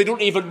wounds, they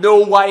don't even know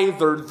why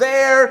they're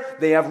there.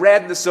 They have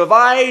redness of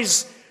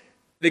eyes.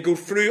 They go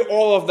through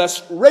all of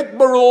this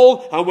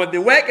rigmarole, and when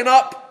they're waking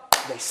up,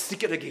 they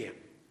seek it again.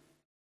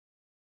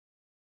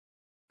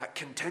 That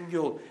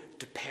continual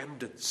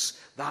dependence,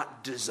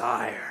 that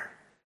desire,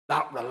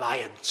 that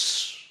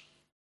reliance.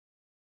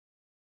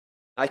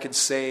 I can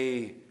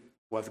say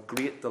with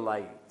great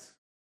delight,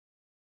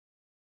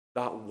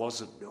 that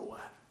wasn't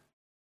Noah.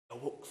 He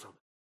awoke from it.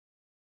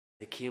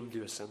 He came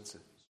to his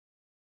senses.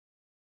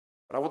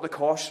 But I want to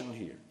caution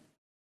here.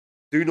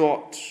 Do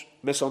not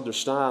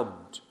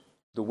misunderstand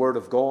the word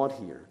of God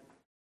here.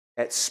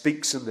 It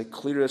speaks in the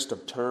clearest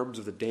of terms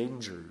of the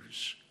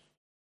dangers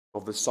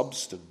of the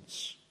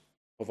substance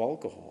of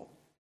alcohol.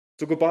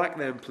 So go back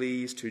then,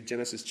 please, to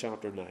Genesis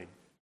chapter 9.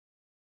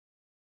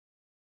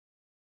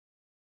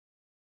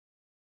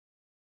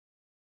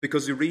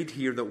 Because we read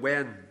here that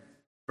when,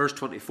 verse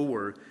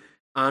 24,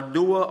 and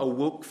Noah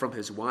awoke from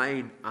his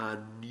wine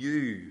and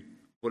knew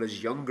what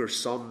his younger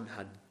son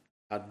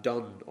had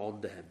done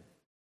unto him.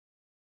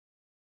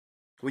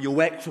 When you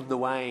wake from the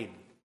wine,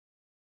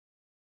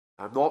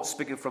 I'm not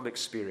speaking from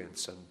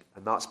experience,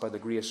 and that's by the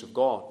grace of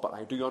God, but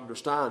I do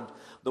understand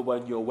that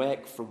when you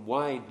awake from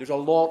wine, there's a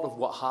lot of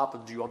what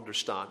happens you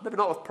understand. Maybe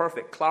not with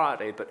perfect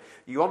clarity, but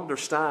you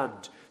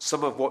understand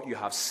some of what you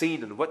have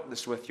seen and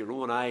witnessed with your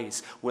own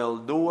eyes. Well,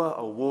 Noah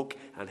awoke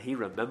and he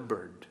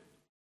remembered.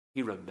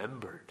 He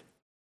remembered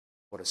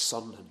what his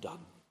son had done.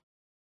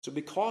 So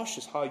be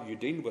cautious how you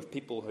deal with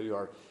people who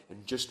are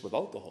induced with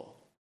alcohol.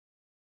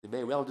 They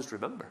may well just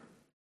remember.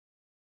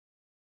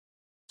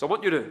 So I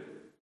want you to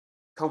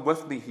come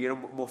with me here,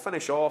 and we'll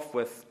finish off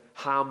with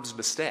Ham's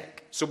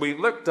mistake. So we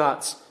looked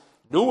at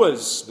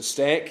Noah's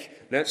mistake.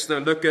 Let's now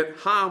look at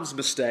Ham's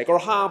mistake, or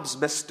Ham's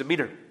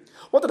misdemeanor.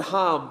 What did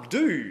Ham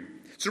do?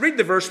 So read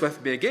the verse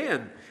with me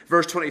again.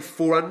 Verse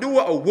 24, and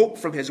Noah awoke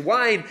from his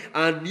wine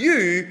and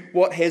knew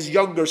what his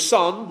younger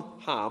son,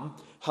 Ham,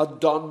 had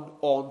done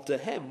unto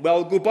him.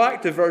 Well, go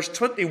back to verse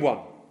 21.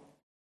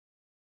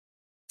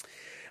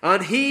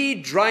 And he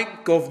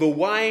drank of the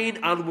wine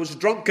and was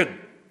drunken.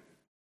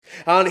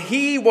 And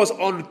he was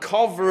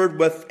uncovered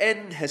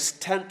within his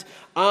tent,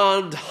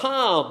 and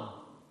Ham,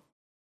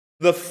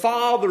 the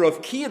father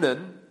of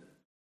Canaan,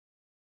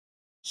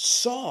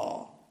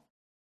 saw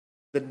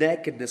the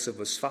nakedness of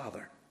his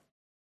father.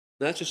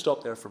 Now, let's just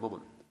stop there for a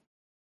moment.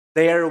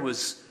 There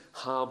was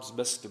Ham's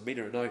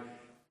misdemeanor. Now,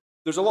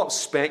 there's a lot of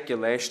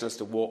speculation as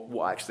to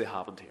what actually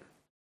happened here.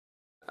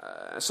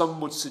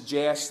 Some would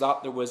suggest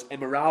that there was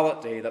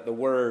immorality, that the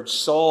word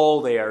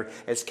Saul there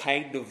is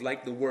kind of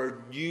like the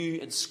word knew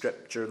in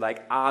Scripture,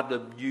 like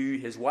Adam knew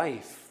his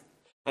wife.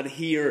 And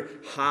here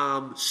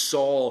Ham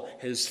saw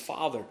his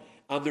father.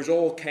 And there's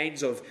all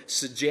kinds of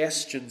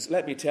suggestions.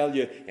 Let me tell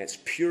you, it's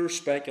pure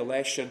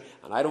speculation,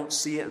 and I don't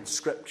see it in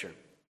Scripture.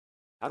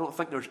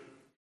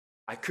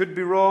 I could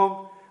be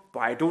wrong, but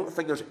I don't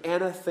think there's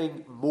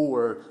anything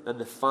more than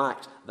the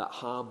fact that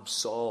Ham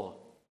saw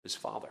his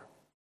father.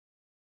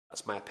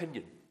 That's my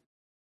opinion.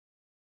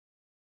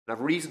 And I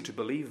have reason to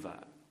believe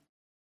that.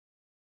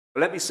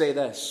 But let me say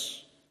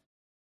this.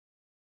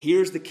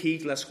 Here's the key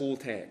to this whole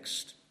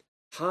text.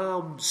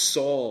 Ham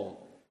saw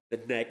the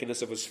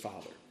nakedness of his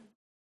father.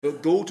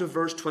 But go to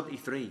verse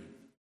 23,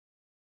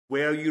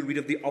 where you read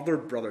of the other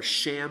brothers,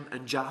 Shem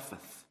and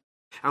Japheth.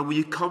 And when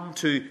you come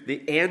to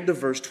the end of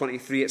verse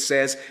 23, it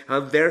says,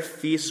 and their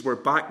faces were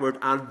backward,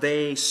 and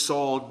they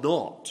saw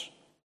not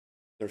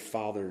their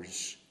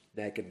father's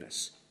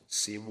nakedness.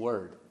 Same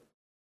word.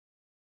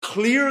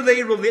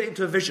 Clearly relating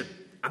to a vision,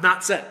 and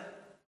that's it.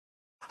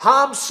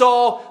 Ham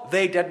saw,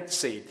 they didn't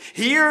see.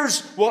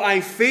 Here's what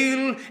I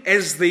feel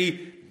is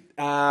the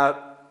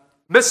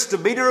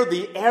misdemeanor,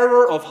 the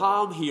error of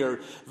Ham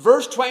here.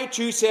 Verse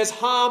 22 says,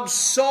 Ham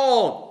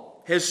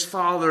saw his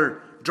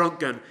father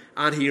drunken,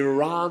 and he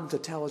ran to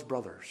tell his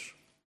brothers.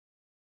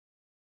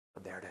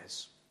 And there it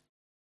is.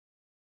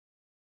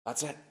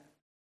 That's it.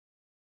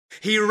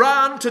 He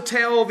ran to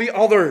tell the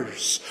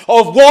others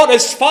of what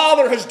his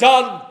father has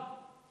done.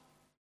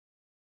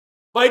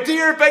 My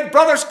dear big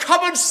brothers,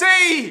 come and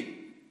see.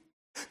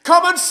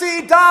 Come and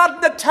see Dad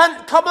in the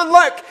tent. Come and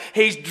look.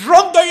 He's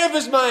drunk out of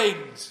his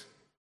mind.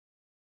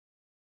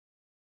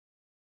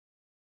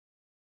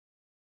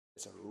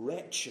 It's a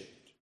wretched,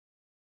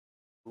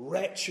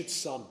 wretched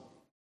son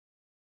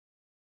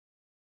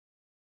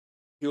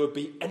who would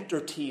be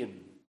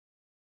entertained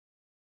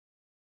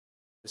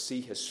to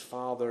see his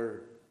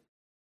father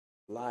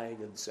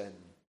lying in sin.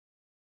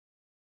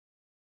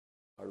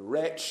 A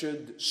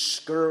wretched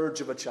scourge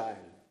of a child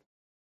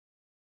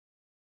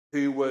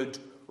who would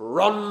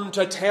run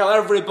to tell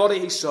everybody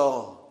he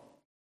saw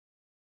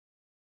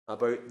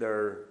about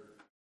their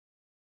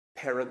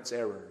parents'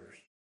 errors.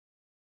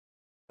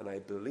 And I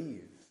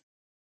believe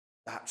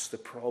that's the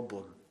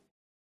problem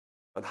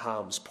on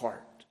Ham's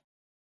part.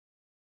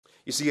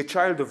 You see, a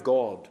child of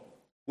God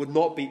would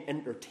not be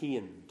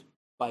entertained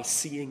by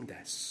seeing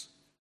this.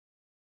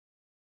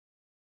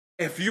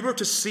 If you were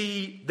to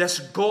see this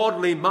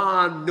godly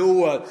man,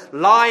 Noah,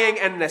 lying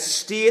in this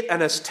state in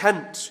his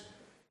tent,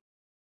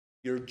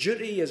 your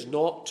duty is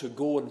not to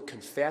go and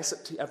confess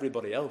it to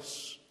everybody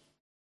else.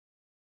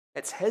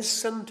 It's his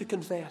sin to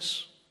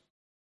confess.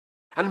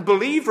 And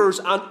believers,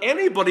 and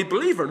anybody,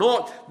 believe or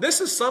not, this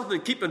is something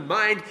to keep in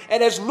mind.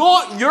 It is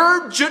not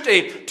your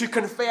duty to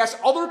confess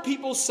other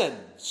people's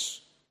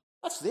sins.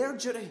 That's their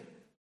duty.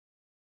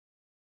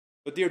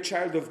 But dear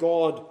child of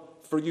God,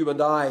 for you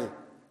and I,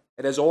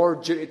 it is our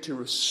duty to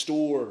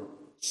restore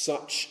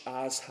such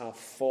as have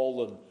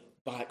fallen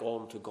back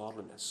onto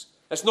godliness.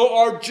 It's not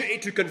our duty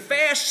to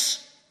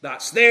confess.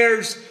 That's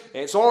theirs.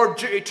 It's our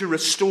duty to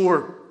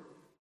restore.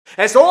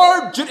 It's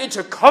our duty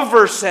to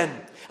cover sin.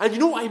 And you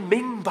know what I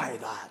mean by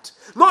that?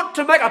 Not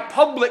to make a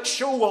public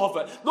show of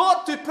it.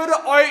 Not to put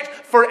it out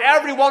for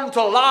everyone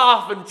to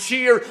laugh and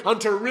cheer and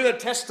to read a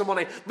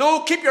testimony.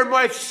 No, keep your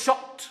mouth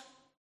shut.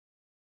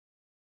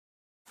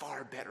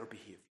 Far better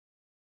behavior.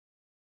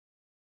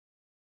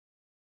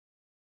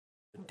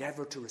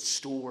 Endeavor to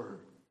restore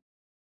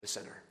the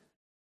sinner.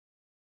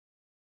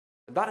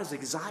 And that is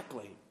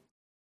exactly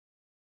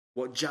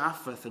what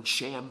Japheth and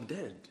Shem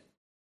did.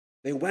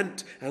 They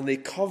went and they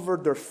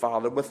covered their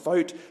father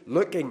without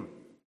looking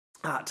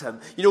at him.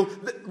 You know,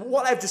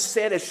 what I've just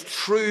said is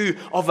true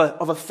of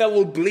a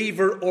fellow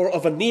believer or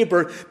of a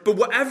neighbour, but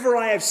whatever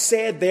I have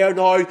said there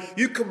now,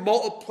 you can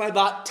multiply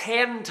that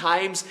 10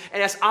 times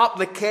in its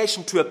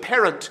application to a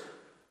parent.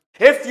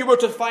 If you were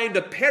to find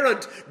a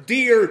parent,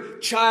 dear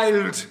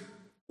child,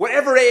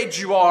 whatever age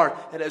you are,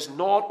 it is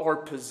not our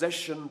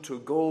position to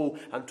go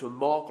and to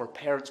mock our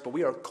parents, but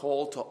we are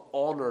called to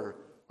honour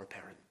our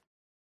parents.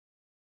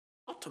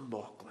 Not to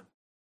mock them.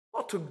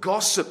 Not to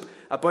gossip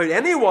about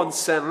anyone's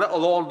sin, let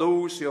alone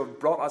those who have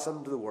brought us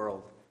into the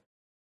world.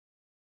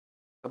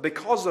 And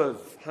because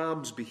of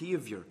Ham's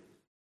behaviour,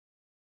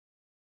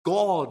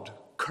 God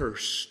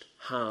cursed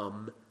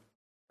Ham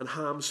and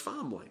Ham's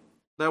family.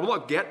 Now, I will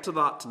not get to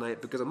that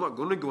tonight because I'm not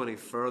going to go any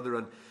further,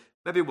 and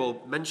maybe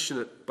we'll mention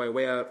it by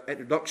way of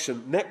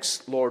introduction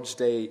next Lord's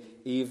Day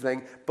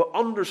evening. But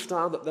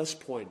understand at this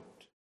point,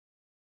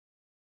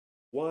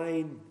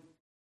 wine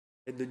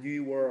in the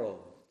new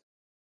world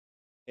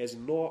is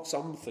not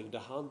something to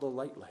handle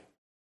lightly.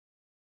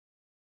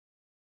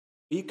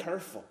 Be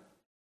careful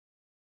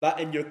that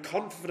in your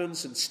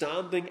confidence and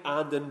standing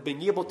and in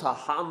being able to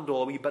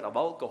handle a wee bit of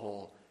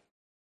alcohol,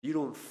 you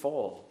don't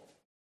fall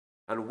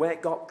and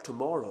wake up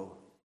tomorrow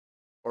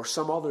or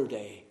some other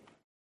day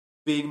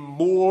being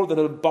more than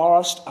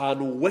embarrassed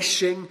and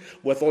wishing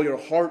with all your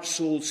heart,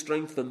 soul,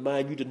 strength and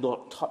mind you did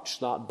not touch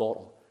that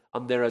bottle.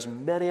 And there is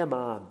many a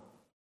man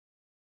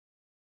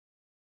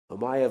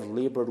whom I have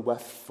laboured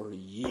with for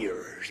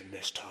years in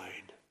this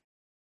town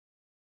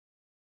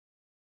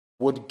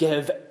would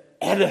give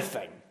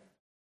anything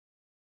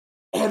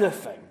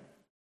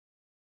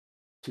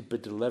to be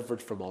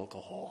delivered from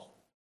alcohol.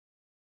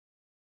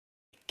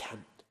 You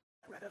can't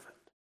get rid of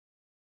it.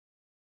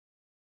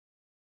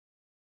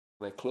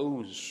 And I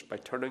close by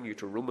turning you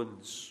to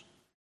Romans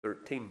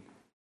 13.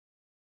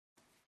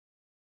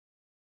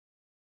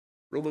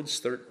 Romans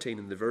 13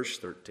 and the verse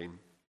 13.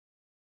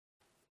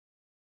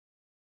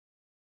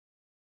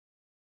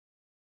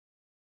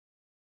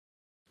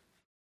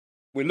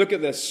 We look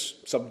at this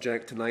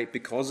subject tonight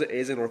because it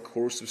is in our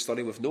course of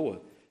study with Noah.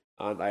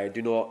 And I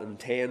do not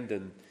intend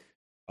in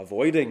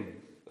avoiding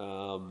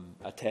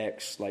a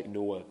text like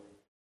Noah,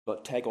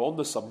 but take on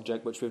the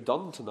subject which we've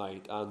done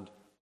tonight. And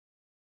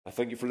I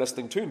thank you for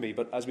listening to me.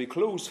 But as we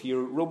close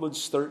here,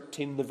 Romans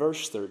 13, the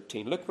verse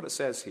 13, look what it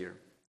says here.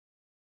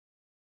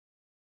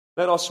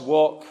 Let us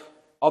walk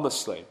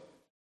honestly,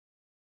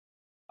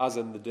 as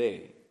in the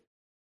day,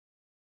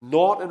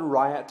 not in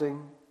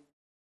rioting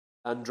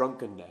and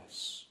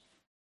drunkenness.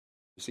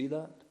 You see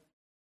that?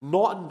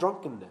 Not in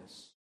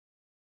drunkenness.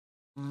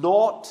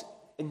 not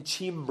in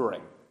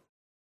chambering,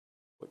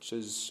 which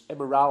is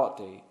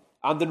immorality,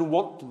 and in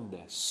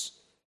wantonness,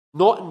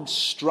 not in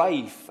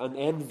strife and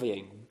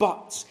envying,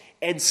 but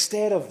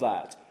instead of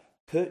that,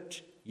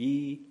 put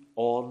ye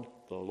on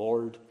the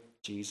Lord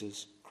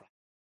Jesus Christ.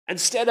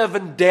 Instead of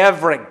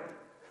endeavoring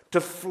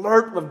to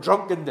flirt with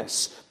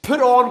drunkenness, put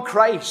on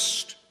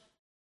Christ.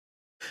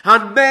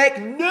 And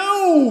make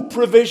no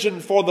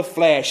provision for the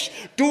flesh.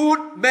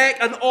 Don't make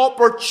an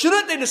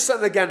opportunity to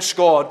sin against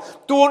God.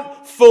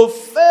 Don't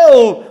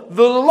fulfill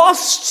the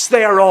lusts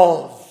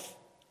thereof.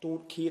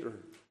 Don't cater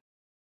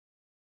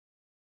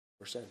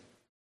for sin,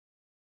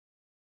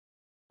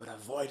 but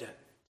avoid it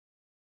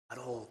at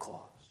all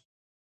costs.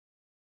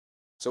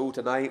 So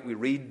tonight we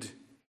read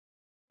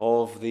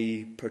of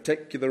the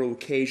particular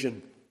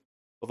occasion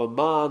of a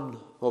man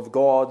of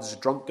God's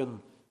drunken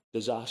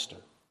disaster.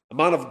 A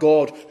man of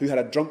God who had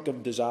a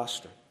drunken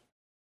disaster.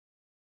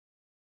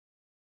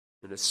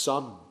 And his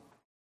son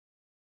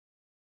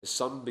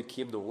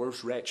became the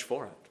worst wretch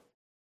for it.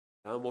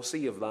 And we'll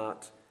see of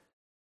that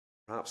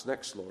perhaps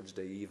next Lord's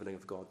Day evening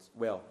of God.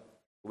 Well,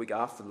 a week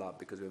after that,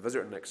 because we have a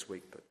visitor next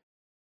week. But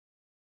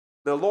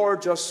the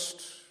Lord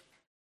just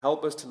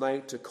help us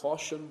tonight to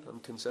caution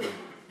and consider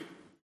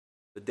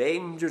the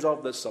dangers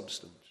of this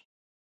substance,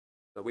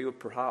 that we would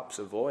perhaps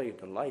avoid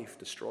a life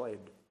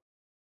destroyed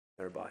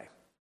thereby.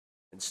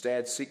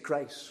 Instead, seek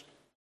Christ,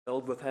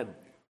 filled with Him,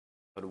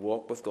 and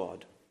walk with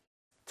God.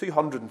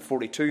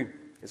 242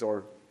 is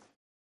our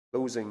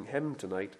closing hymn tonight.